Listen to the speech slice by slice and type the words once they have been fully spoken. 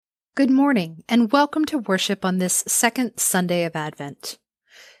Good morning, and welcome to worship on this second Sunday of Advent.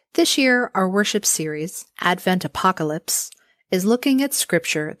 This year, our worship series, Advent Apocalypse, is looking at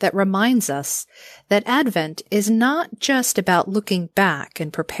scripture that reminds us that Advent is not just about looking back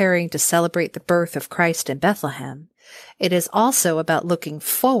and preparing to celebrate the birth of Christ in Bethlehem. It is also about looking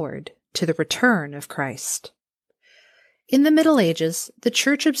forward to the return of Christ. In the Middle Ages, the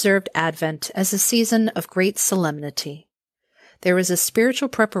Church observed Advent as a season of great solemnity. There was a spiritual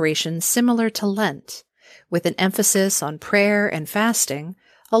preparation similar to Lent, with an emphasis on prayer and fasting,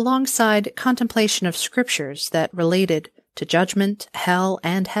 alongside contemplation of scriptures that related to judgment, hell,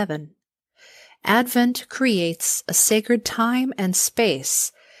 and heaven. Advent creates a sacred time and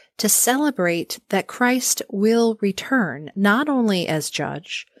space to celebrate that Christ will return not only as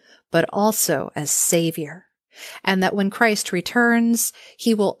judge, but also as Savior, and that when Christ returns,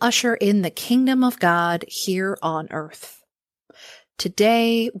 he will usher in the kingdom of God here on earth.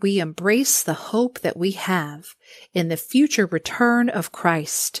 Today, we embrace the hope that we have in the future return of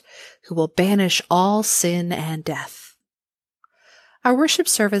Christ, who will banish all sin and death. Our worship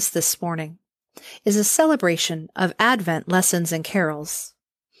service this morning is a celebration of Advent lessons and carols.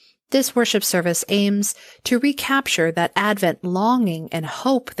 This worship service aims to recapture that Advent longing and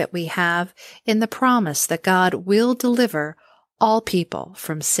hope that we have in the promise that God will deliver all people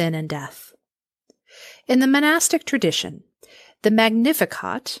from sin and death. In the monastic tradition, the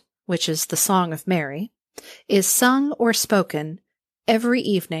Magnificat, which is the Song of Mary, is sung or spoken every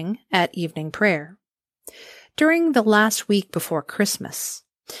evening at evening prayer. During the last week before Christmas,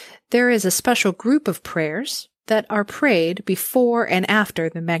 there is a special group of prayers that are prayed before and after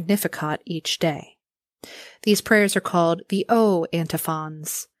the Magnificat each day. These prayers are called the O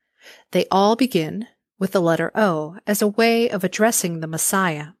antiphons. They all begin with the letter O as a way of addressing the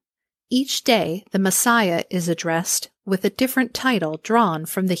Messiah. Each day, the Messiah is addressed with a different title drawn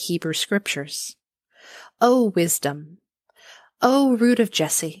from the Hebrew Scriptures. O wisdom, O root of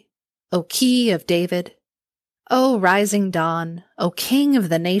Jesse, O key of David, O rising dawn, O King of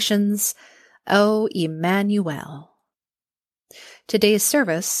the nations, O Emmanuel. Today's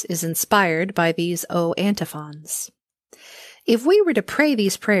service is inspired by these O antiphons. If we were to pray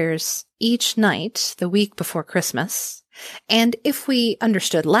these prayers each night the week before Christmas, and if we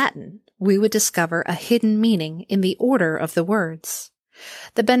understood Latin, we would discover a hidden meaning in the order of the words.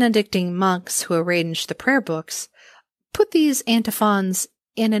 The Benedictine monks who arranged the prayer books put these antiphons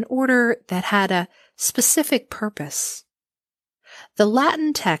in an order that had a specific purpose. The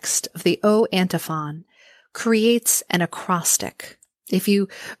Latin text of the O antiphon creates an acrostic. If you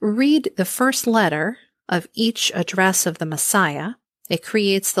read the first letter of each address of the Messiah, it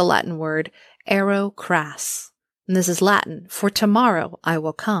creates the Latin word ero cras. And this is Latin for tomorrow I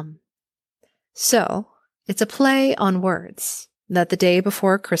will come. So, it's a play on words that the day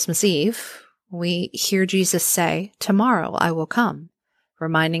before Christmas Eve, we hear Jesus say, tomorrow I will come,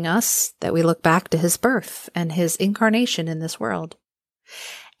 reminding us that we look back to his birth and his incarnation in this world.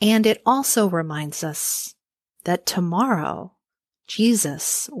 And it also reminds us that tomorrow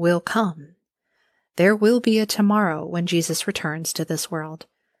Jesus will come. There will be a tomorrow when Jesus returns to this world.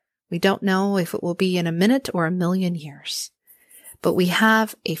 We don't know if it will be in a minute or a million years, but we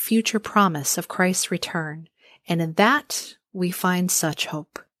have a future promise of Christ's return, and in that we find such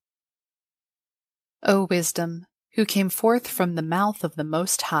hope. O wisdom, who came forth from the mouth of the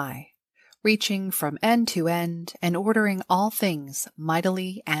Most High, reaching from end to end and ordering all things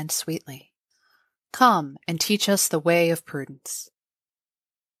mightily and sweetly, come and teach us the way of prudence.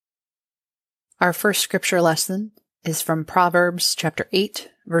 Our first scripture lesson is from Proverbs chapter 8,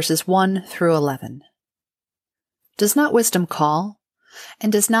 verses 1 through 11. Does not wisdom call,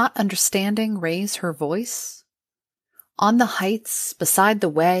 and does not understanding raise her voice? On the heights, beside the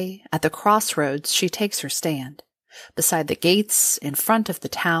way, at the crossroads she takes her stand. Beside the gates, in front of the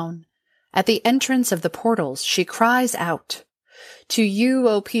town, at the entrance of the portals she cries out, To you,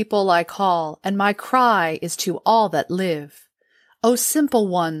 O people, I call, and my cry is to all that live. O simple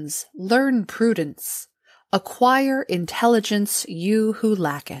ones, learn prudence. Acquire intelligence, you who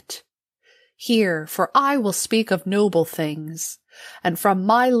lack it. Hear, for I will speak of noble things, and from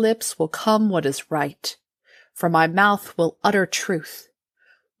my lips will come what is right. For my mouth will utter truth.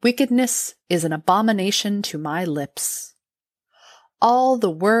 Wickedness is an abomination to my lips. All the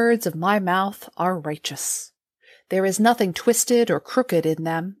words of my mouth are righteous. There is nothing twisted or crooked in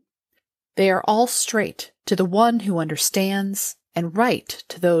them. They are all straight to the one who understands, and right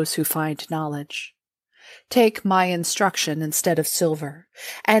to those who find knowledge. Take my instruction instead of silver,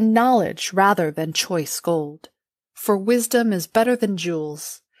 and knowledge rather than choice gold. For wisdom is better than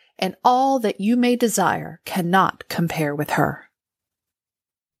jewels, and all that you may desire cannot compare with her.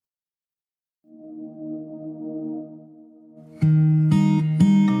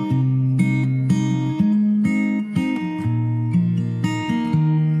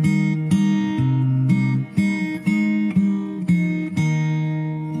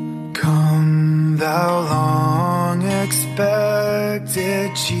 Thou long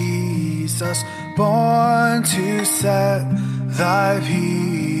expected Jesus, born to set thy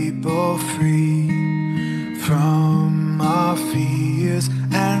people free from our fears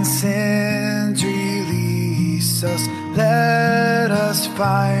and sins. Release us, let us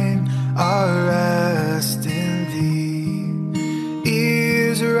find our rest in thee.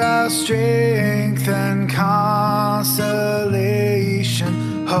 Israel's strength and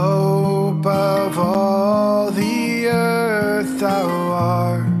consolation, hope of all the earth, thou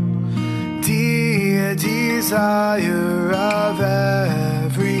art dear desire of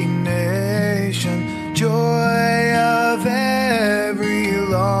every nation, joy of every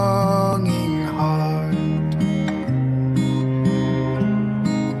longing heart.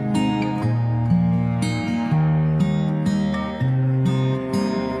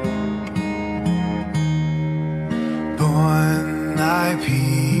 Born thy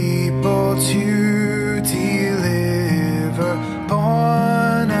people to deliver,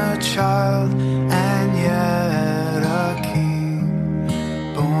 born a child and yet a king,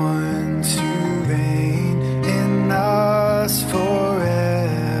 born to reign in us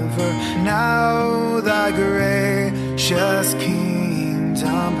forever. Now thy gracious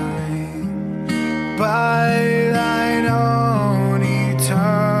kingdom bring, by thine own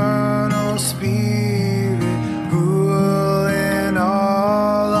eternal Spirit, rule in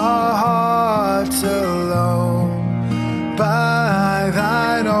all our hearts alone. By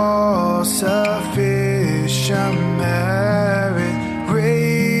thine all-sufficient merit,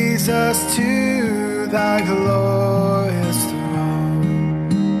 raise us to thy glorious throne.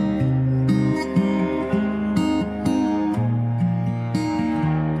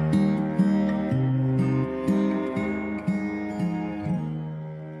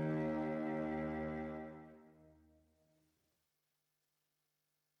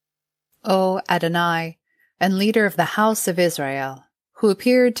 O Adonai, and leader of the house of Israel, who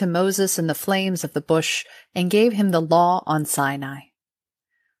appeared to Moses in the flames of the bush and gave him the law on Sinai.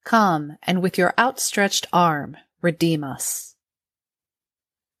 Come, and with your outstretched arm redeem us.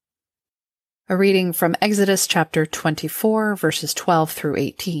 A reading from Exodus chapter 24, verses 12 through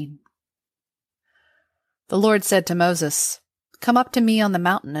 18. The Lord said to Moses, "Come up to me on the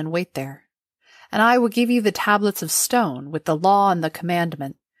mountain and wait there, and I will give you the tablets of stone with the law and the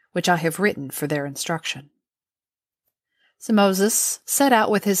commandment, which I have written for their instruction." So Moses set out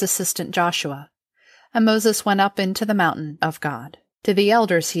with his assistant Joshua, and Moses went up into the mountain of God. To the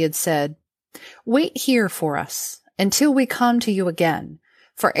elders he had said, "Wait here for us until we come to you again,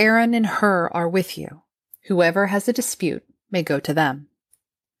 for Aaron and Hur are with you. Whoever has a dispute may go to them."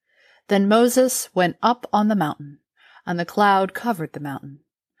 Then Moses went up on the mountain, and the cloud covered the mountain.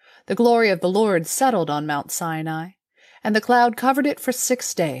 The glory of the Lord settled on Mount Sinai, and the cloud covered it for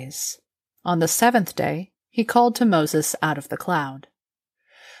 6 days. On the 7th day he called to Moses out of the cloud.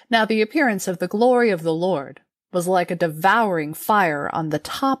 Now the appearance of the glory of the Lord was like a devouring fire on the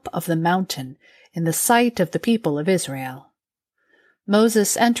top of the mountain in the sight of the people of Israel.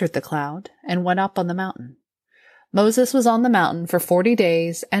 Moses entered the cloud and went up on the mountain. Moses was on the mountain for 40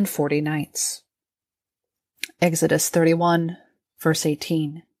 days and 40 nights. Exodus 31, verse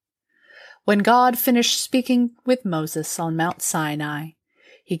 18. When God finished speaking with Moses on Mount Sinai,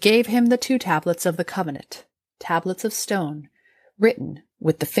 he gave him the 2 tablets of the covenant, tablets of stone, written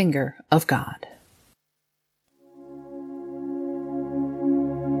with the finger of God.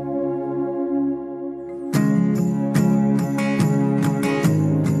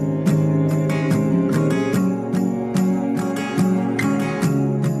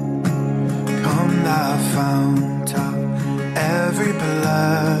 Come thou fount of every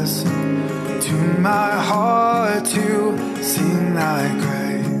blessing, to my heart to sing thy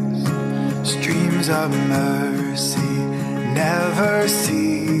grace. Streams of mercy never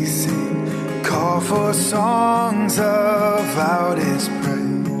ceasing, call for songs of loudest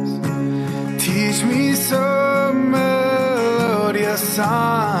praise. Teach me some melodious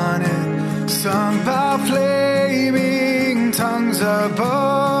sonnet, sung by flaming tongues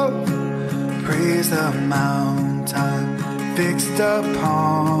above. Praise the mount I'm fixed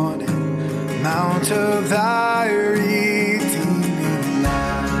upon it, mount of thy redeeming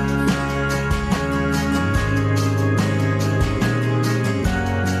love.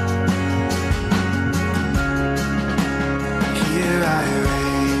 Here I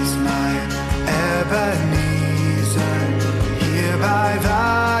raise my Ebenezer, here by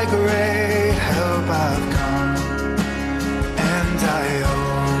thy great help I've come, and I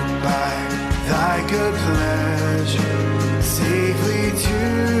hope by thy good pleasure safely to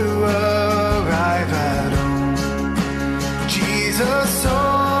arrive at home. Jesus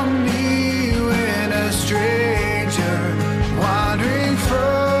saw me when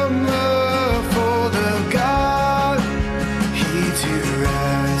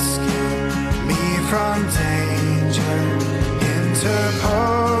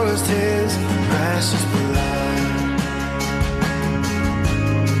precious blood.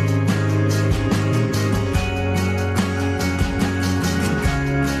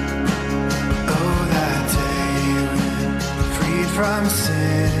 Oh, that day when, freed from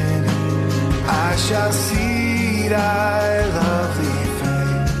sin, I shall see thy lovely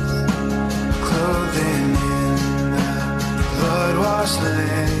face, clothing in the blood-washed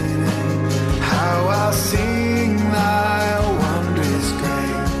linen. How I'll sing thy wondrous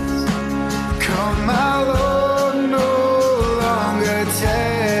grace. Come, my Lord, no longer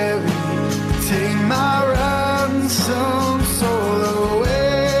tarry. Take my ransom soul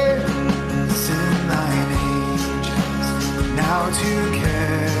away. Send thine angels now to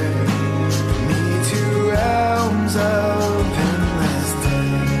carry me to realms of endless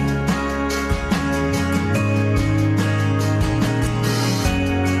day.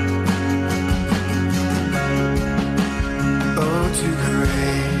 Oh, to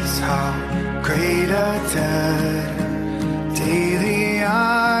grace, how great a debt daily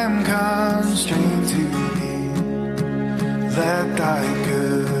I'm constrained to be. Let thy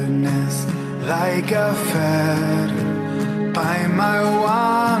goodness, like a fetter, bind my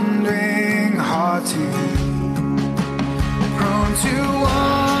wandering heart to thee. Prone to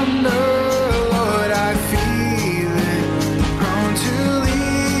wander, Lord, I feel it. Prone to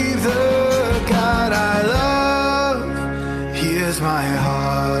leave the God I love. Here's my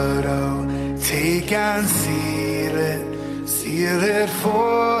heart, oh, take and seal it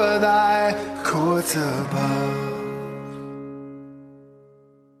for thy courts above.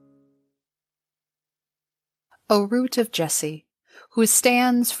 O root of Jesse, who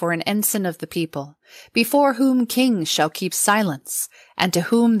stands for an ensign of the people, before whom kings shall keep silence, and to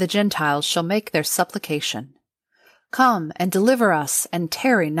whom the Gentiles shall make their supplication. Come and deliver us, and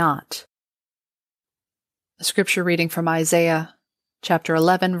tarry not. A scripture reading from Isaiah, chapter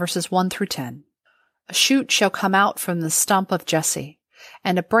 11, verses 1 through 10. A shoot shall come out from the stump of Jesse,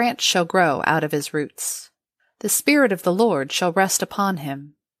 and a branch shall grow out of his roots. The Spirit of the Lord shall rest upon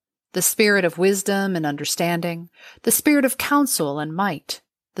him, the Spirit of wisdom and understanding, the Spirit of counsel and might,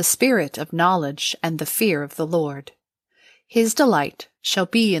 the Spirit of knowledge and the fear of the Lord. His delight shall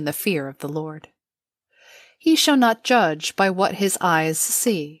be in the fear of the Lord. He shall not judge by what his eyes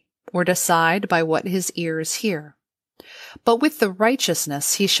see, or decide by what his ears hear. But with the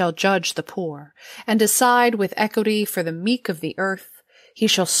righteousness he shall judge the poor, and decide with equity for the meek of the earth. He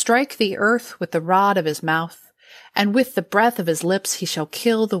shall strike the earth with the rod of his mouth, and with the breath of his lips he shall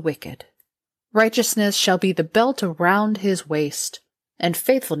kill the wicked. Righteousness shall be the belt around his waist, and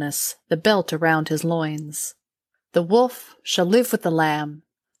faithfulness the belt around his loins. The wolf shall live with the lamb,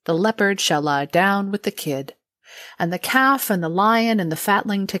 the leopard shall lie down with the kid, and the calf and the lion and the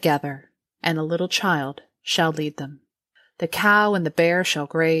fatling together, and a little child shall lead them. The cow and the bear shall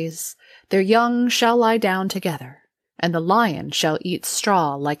graze, their young shall lie down together, and the lion shall eat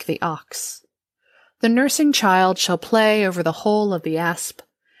straw like the ox. The nursing child shall play over the hole of the asp,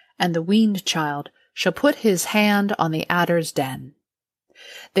 and the weaned child shall put his hand on the adder's den.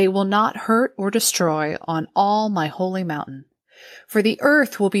 They will not hurt or destroy on all my holy mountain, for the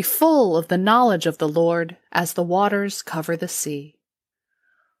earth will be full of the knowledge of the Lord as the waters cover the sea.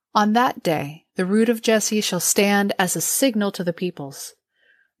 On that day the root of Jesse shall stand as a signal to the peoples.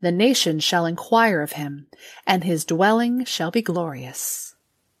 The nations shall inquire of him, and his dwelling shall be glorious.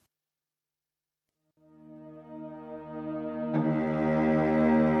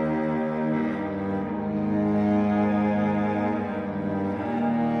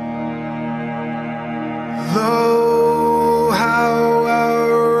 Lo, how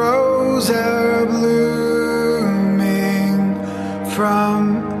our rose are blooming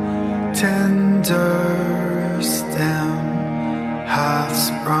from tender stem, hath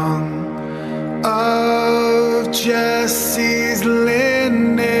sprung of Jesse's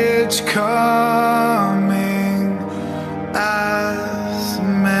lineage coming, as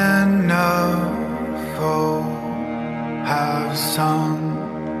men of old have sung.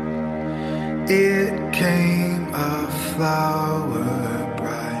 It came a flower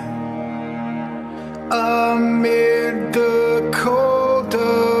bright amid the cold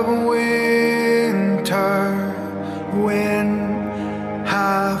of winter, when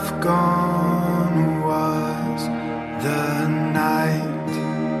half gone was the night.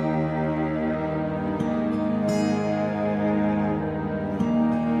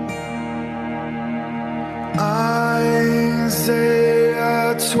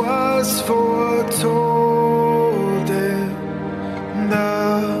 Isaiah 'twas foretold it,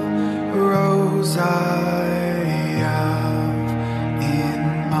 the rose I have in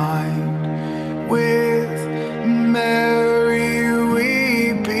mind. With Mary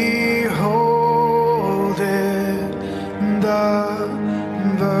we behold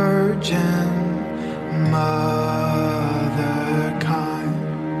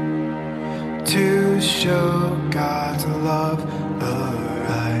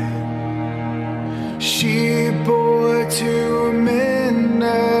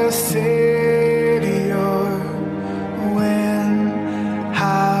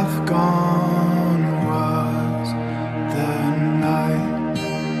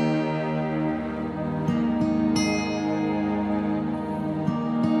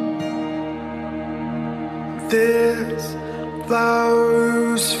this flower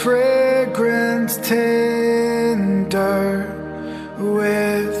whose fragrance tender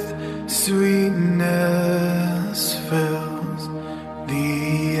with sweetness fills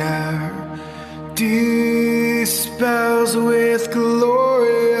the air, dispels with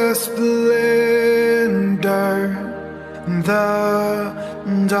glorious splendor the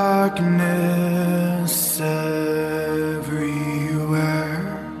darkness everywhere.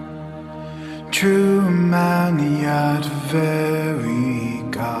 True man, yet very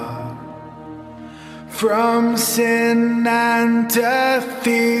God. From sin and death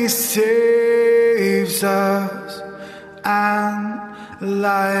he saves us and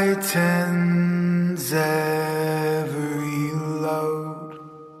lightens every load.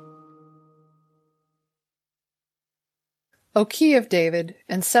 O Key of David,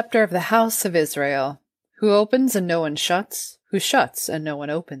 and Scepter of the house of Israel, who opens and no one shuts, who shuts and no one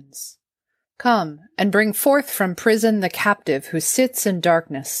opens. Come, and bring forth from prison the captive who sits in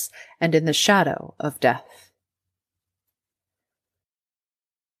darkness and in the shadow of death.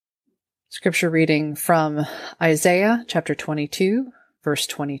 Scripture reading from Isaiah chapter 22, verse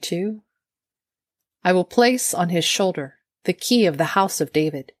 22. I will place on his shoulder the key of the house of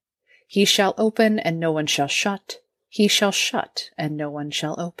David. He shall open and no one shall shut. He shall shut and no one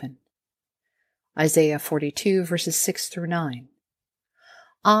shall open. Isaiah 42, verses 6 through 9.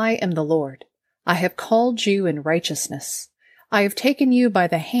 I am the Lord. I have called you in righteousness. I have taken you by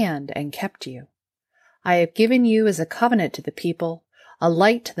the hand and kept you. I have given you as a covenant to the people, a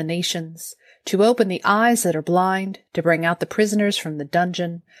light to the nations, to open the eyes that are blind, to bring out the prisoners from the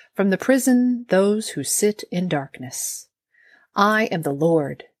dungeon, from the prison those who sit in darkness. I am the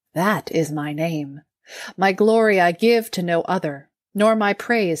Lord. That is my name. My glory I give to no other, nor my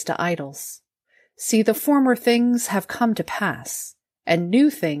praise to idols. See, the former things have come to pass, and new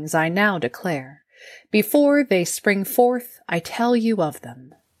things I now declare. Before they spring forth, I tell you of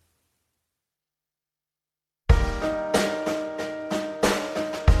them.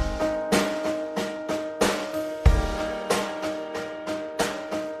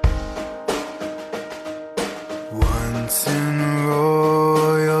 Once in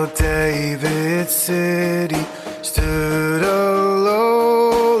royal David's city stood a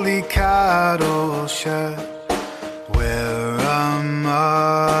lowly cattle shed, where a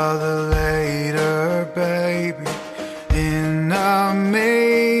mother laid her baby in a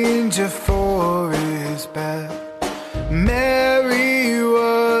manger for his bed. Mary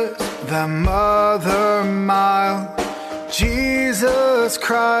was the mother mild, Jesus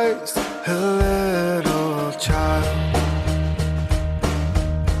Christ her little child.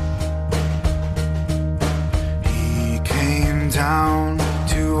 He came down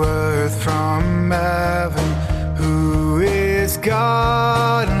to earth from heaven, who is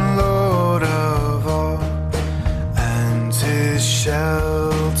God and Lord of all, and his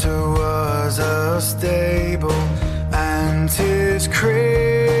shelter was a stable, and his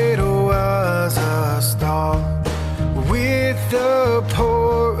cradle was a stall. With the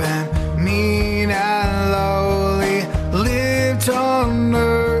poor and mean and lowly lived on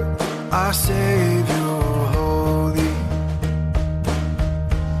earth our Savior holy.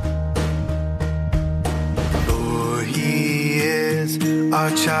 For he is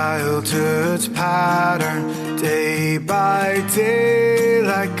our childhood's pattern, day by day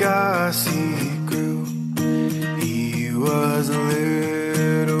like us he grew. He was a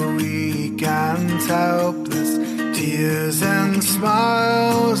little weak and helpless, tears and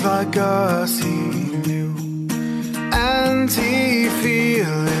smiles like us he knew, and he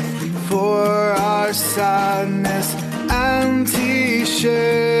feeleth for our sadness, and he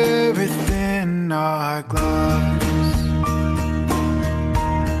shareth in our glass.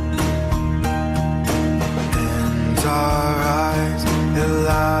 And our eyes at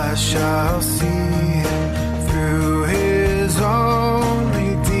last shall see him through his own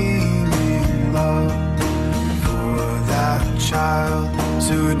redeeming love. Child,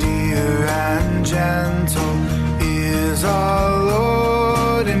 so dear and gentle, is our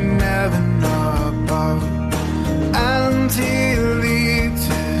Lord in heaven above, and he leads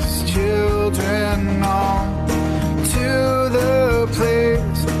his children on to the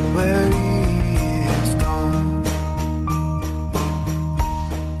place where he is gone.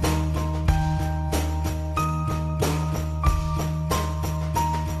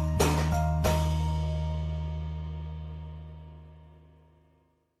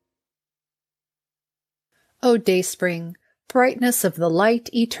 O Dayspring, brightness of the light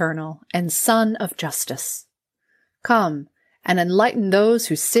eternal and sun of justice, come and enlighten those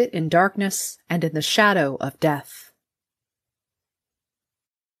who sit in darkness and in the shadow of death.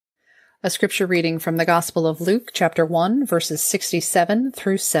 A scripture reading from the Gospel of Luke, chapter 1, verses 67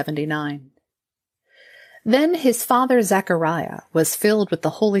 through 79. Then his father Zechariah was filled with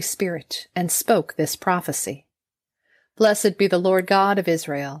the Holy Spirit and spoke this prophecy. Blessed be the Lord God of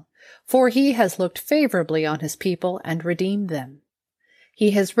Israel, for he has looked favorably on his people and redeemed them.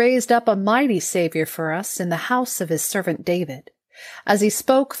 He has raised up a mighty Savior for us in the house of his servant David, as he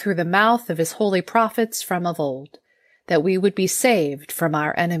spoke through the mouth of his holy prophets from of old, that we would be saved from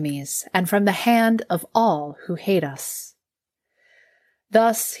our enemies and from the hand of all who hate us.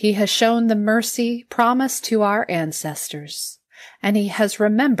 Thus he has shown the mercy promised to our ancestors, and he has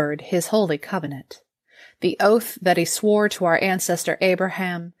remembered his holy covenant, the oath that he swore to our ancestor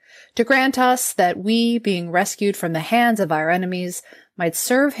Abraham, to grant us that we, being rescued from the hands of our enemies, might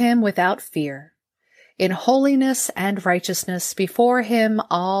serve him without fear, in holiness and righteousness before him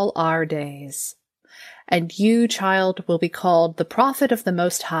all our days. And you, child, will be called the prophet of the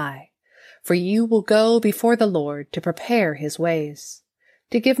Most High, for you will go before the Lord to prepare his ways,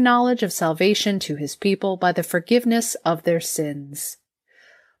 to give knowledge of salvation to his people by the forgiveness of their sins.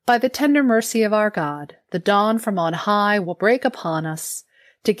 By the tender mercy of our God, the dawn from on high will break upon us,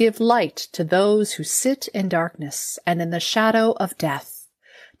 to give light to those who sit in darkness and in the shadow of death,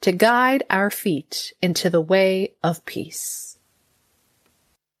 to guide our feet into the way of peace.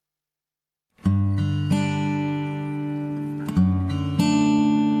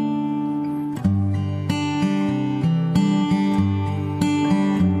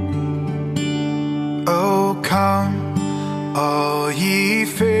 Oh, come, all ye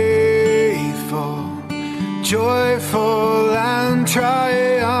faithful, joyful and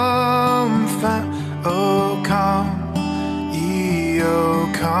triumphant. Oh, come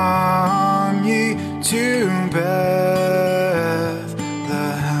ye to Bethlehem.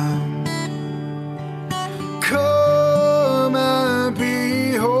 Come and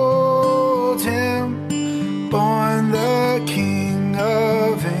behold him, born the King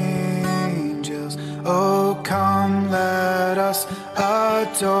of angels. Oh, come, let us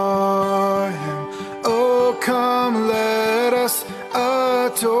adore him. Oh, come, let us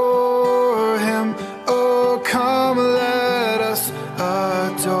adore him. Oh, come, let us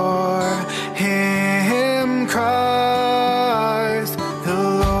adore him, Christ the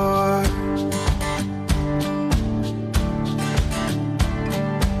Lord.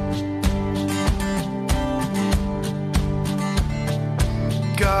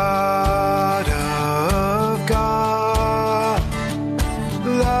 God of God,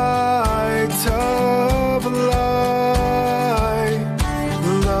 light of light,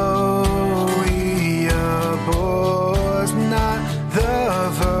 lo, he abhors not the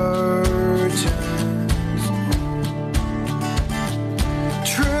virgins.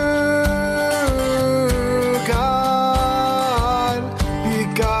 True God,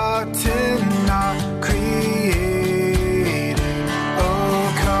 begotten, not created.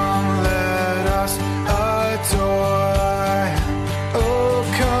 Oh, come, let us adore him. Oh,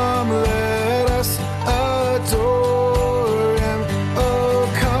 come, let us adore him. Oh,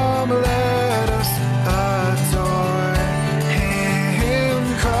 come, let us adore him,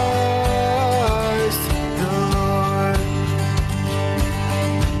 Christ the Lord.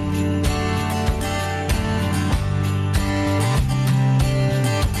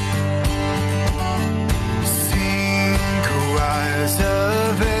 Sing, choirs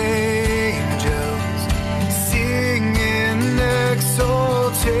of angels, sing in exaltation.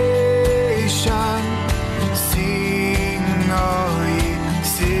 Sing, all ye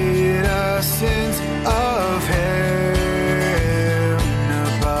citizens of heaven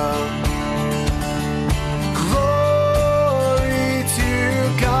above. Glory to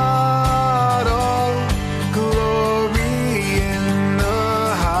God, all glory in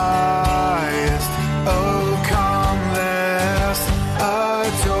the highest. Oh, come, let us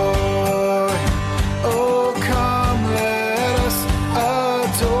adore him. Oh, come, let us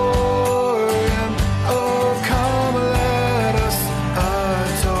adore him. Oh, come, let us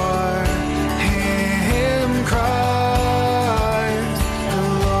adore him, Christ the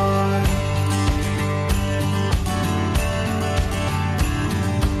Lord.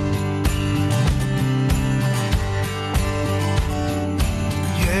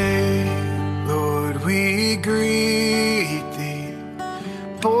 Yea, Lord, we greet thee,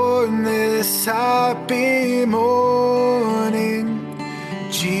 born this happy morning.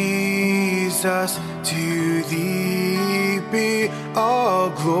 Jesus, to thee be all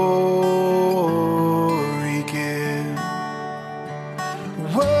glory give.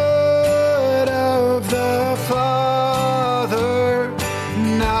 Word of the Father,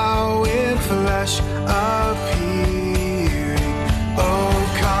 now in flesh appearing. Oh,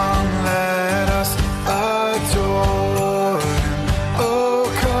 come, let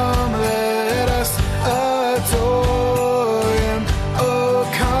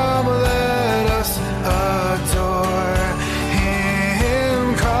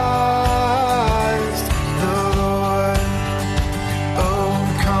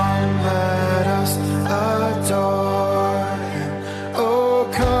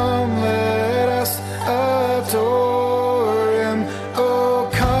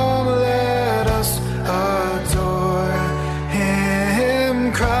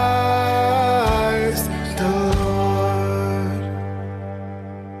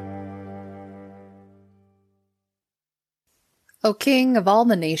O King of all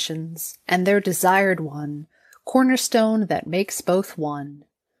the nations, and their desired one, cornerstone that makes both one,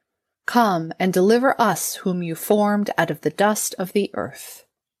 come and deliver us whom you formed out of the dust of the earth.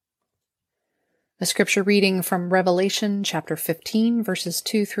 A scripture reading from Revelation chapter 15, verses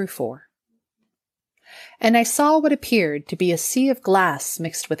 2 through 4. And I saw what appeared to be a sea of glass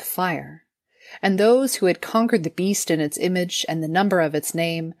mixed with fire, and those who had conquered the beast and its image and the number of its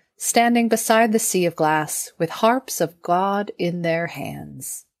name, standing beside the sea of glass with harps of God in their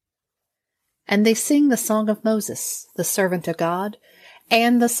hands. And they sing the song of Moses, the servant of God,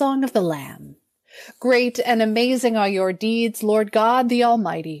 and the song of the Lamb. Great and amazing are your deeds, Lord God the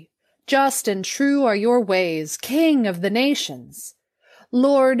Almighty. Just and true are your ways, King of the nations.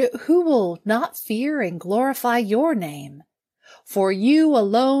 Lord, who will not fear and glorify your name? For you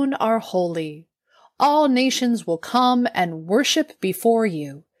alone are holy. All nations will come and worship before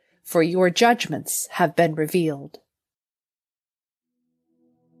you, for your judgments have been revealed.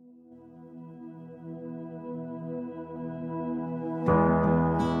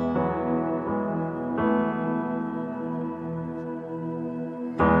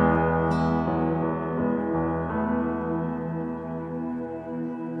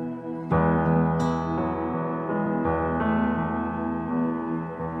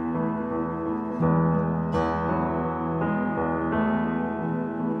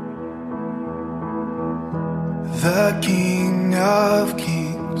 The King of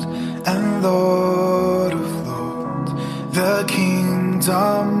kings and Lord of lords, the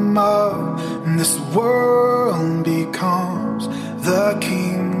kingdom of this world becomes the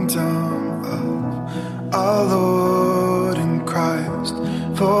kingdom of our Lord in Christ.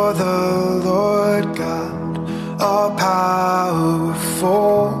 For the Lord God, all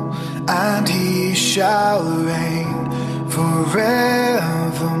powerful, and he shall reign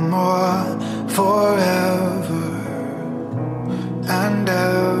forevermore, forever and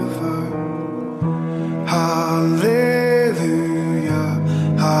ever. Hallelujah,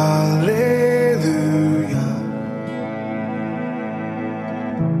 hallelujah.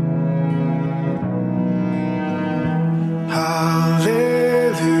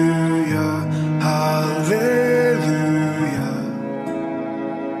 Hallelujah, hallelujah.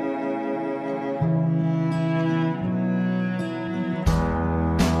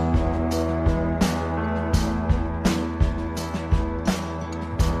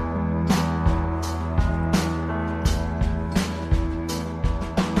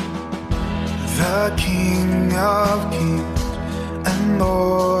 The King of kings and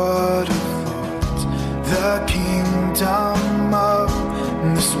Lord of lords, the kingdom of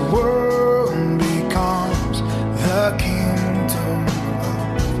this world becomes the kingdom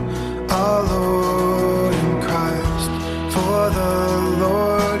of our Lord in Christ. For the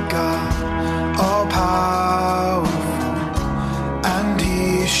Lord God, all powerful, and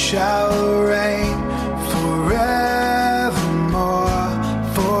he shall reign forevermore,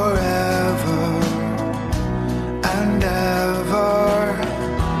 forever and ever.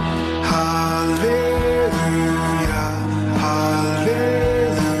 Hallelujah, hallelujah.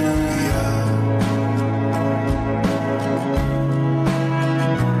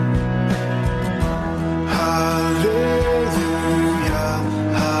 Hallelujah,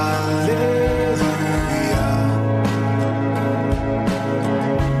 hallelujah.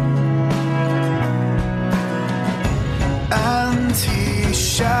 And he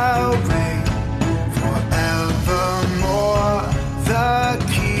shall reign forevermore, the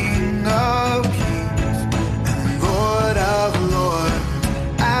King of kings and Lord of lords,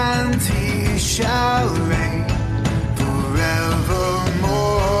 and he shall reign forevermore,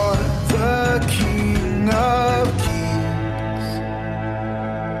 the King of kings.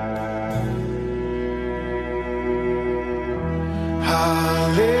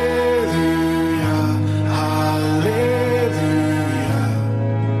 Hallelujah, hallelujah.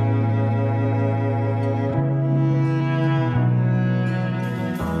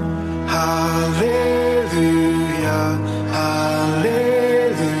 Hallelujah, hallelujah.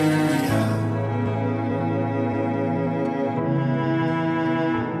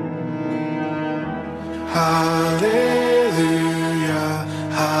 Hallelujah,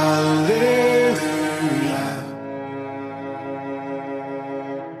 hallelujah.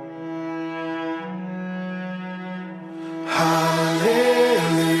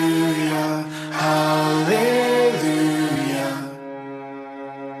 Hallelujah, hallelujah.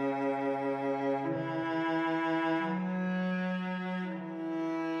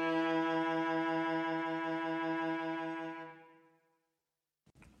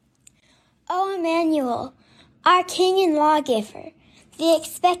 O Emmanuel, our King and Lawgiver, the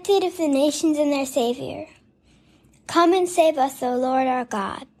expected of the nations and their Savior, Come and save us, O Lord our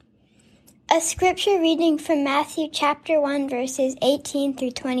God. A scripture reading from Matthew chapter 1, verses 18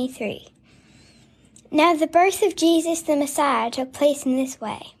 through 23. Now the birth of Jesus the Messiah took place in this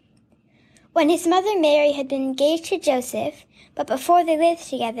way. When his mother Mary had been engaged to Joseph, but before they lived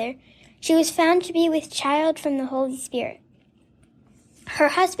together, she was found to be with child from the Holy Spirit. Her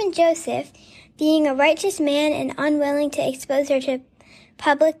husband Joseph, being a righteous man and unwilling to expose her to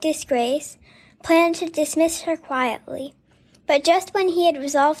public disgrace, planned to dismiss her quietly. But just when he had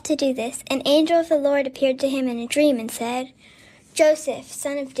resolved to do this, an angel of the Lord appeared to him in a dream and said, Joseph,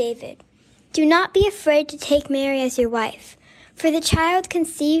 son of David, do not be afraid to take Mary as your wife, for the child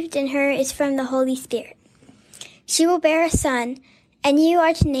conceived in her is from the Holy Spirit. She will bear a son, and you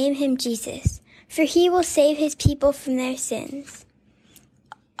are to name him Jesus, for he will save his people from their sins.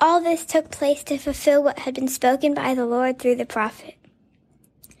 All this took place to fulfill what had been spoken by the Lord through the prophet.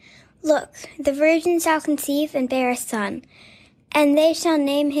 Look, the virgin shall conceive and bear a son, and they shall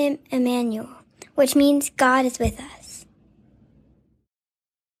name him Emmanuel, which means God is with us.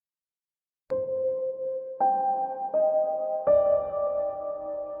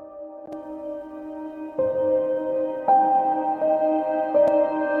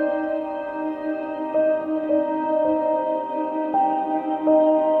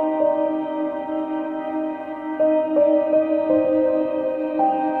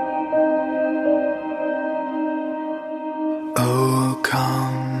 Oh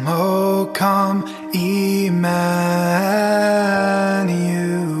come, Emmanuel,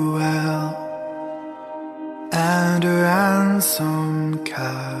 and ransom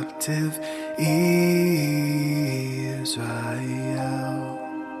captive Israel.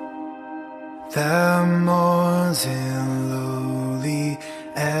 That mourns in lowly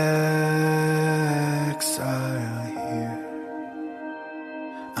exile here,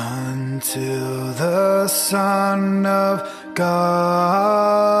 until the Son of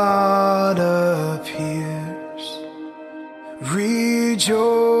God appears. Rejoice,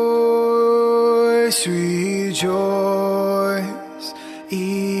 rejoice,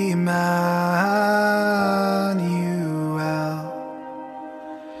 Emmanuel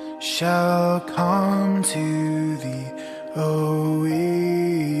shall come to thee, O Israel.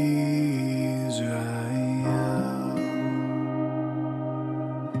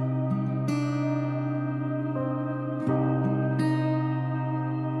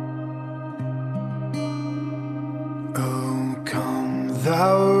 O come,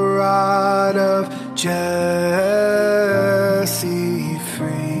 thou rod of Jesse,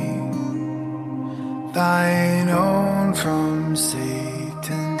 free thine own from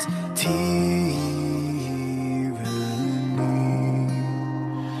Satan's tyranny,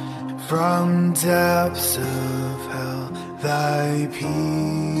 from depths of hell thy people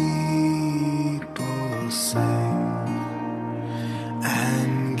sing,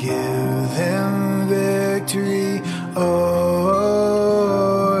 and give them victory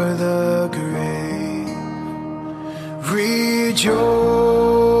o'er the grave. Rejoice,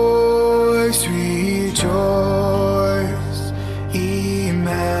 rejoice,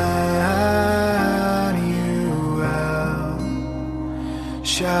 Emmanuel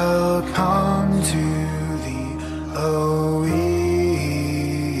shall come to thee, O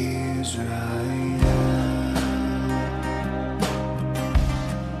Israel.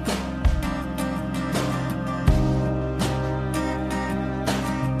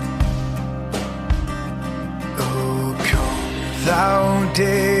 O come, thou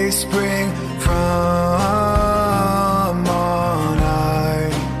day spring from on high,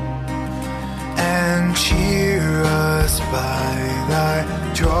 and cheer us by thy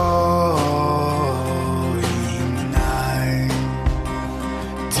drawing nigh.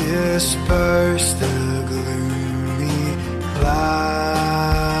 Disperse the gloomy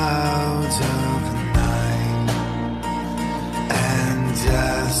clouds of night, and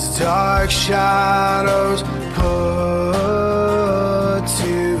death's dark shadows put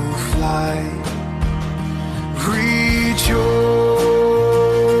to flight. Rejoice,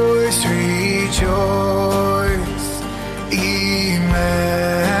 rejoice, Emmanuel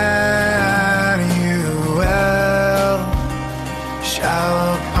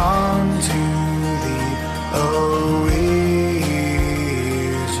shall come to thee, O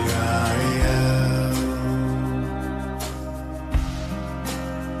Israel.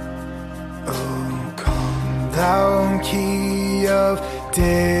 O come, thou Key of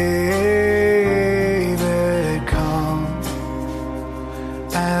David, come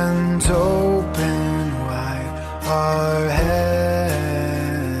and open wide our heavenly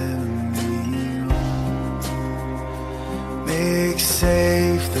home. Make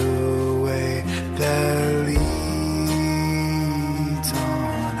safe the way that leads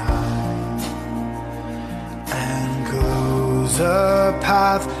the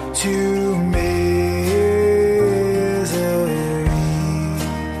path to misery.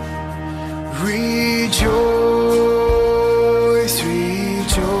 Rejoice,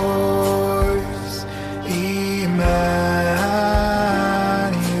 rejoice, Emmanuel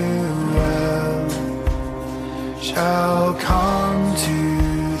shall come to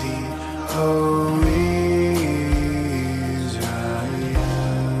thee, O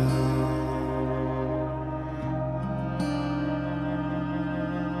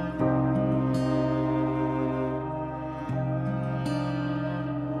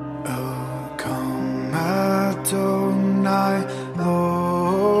Adonai,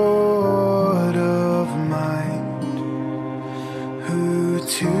 Lord of might, who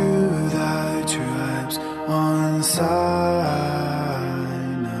to thy tribes on Sinai's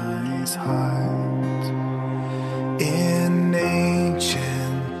height in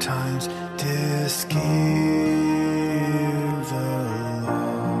ancient times didst give the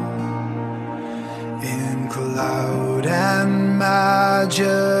law in cloud and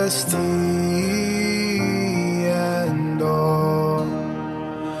majesty.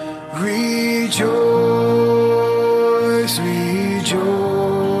 Rejoice.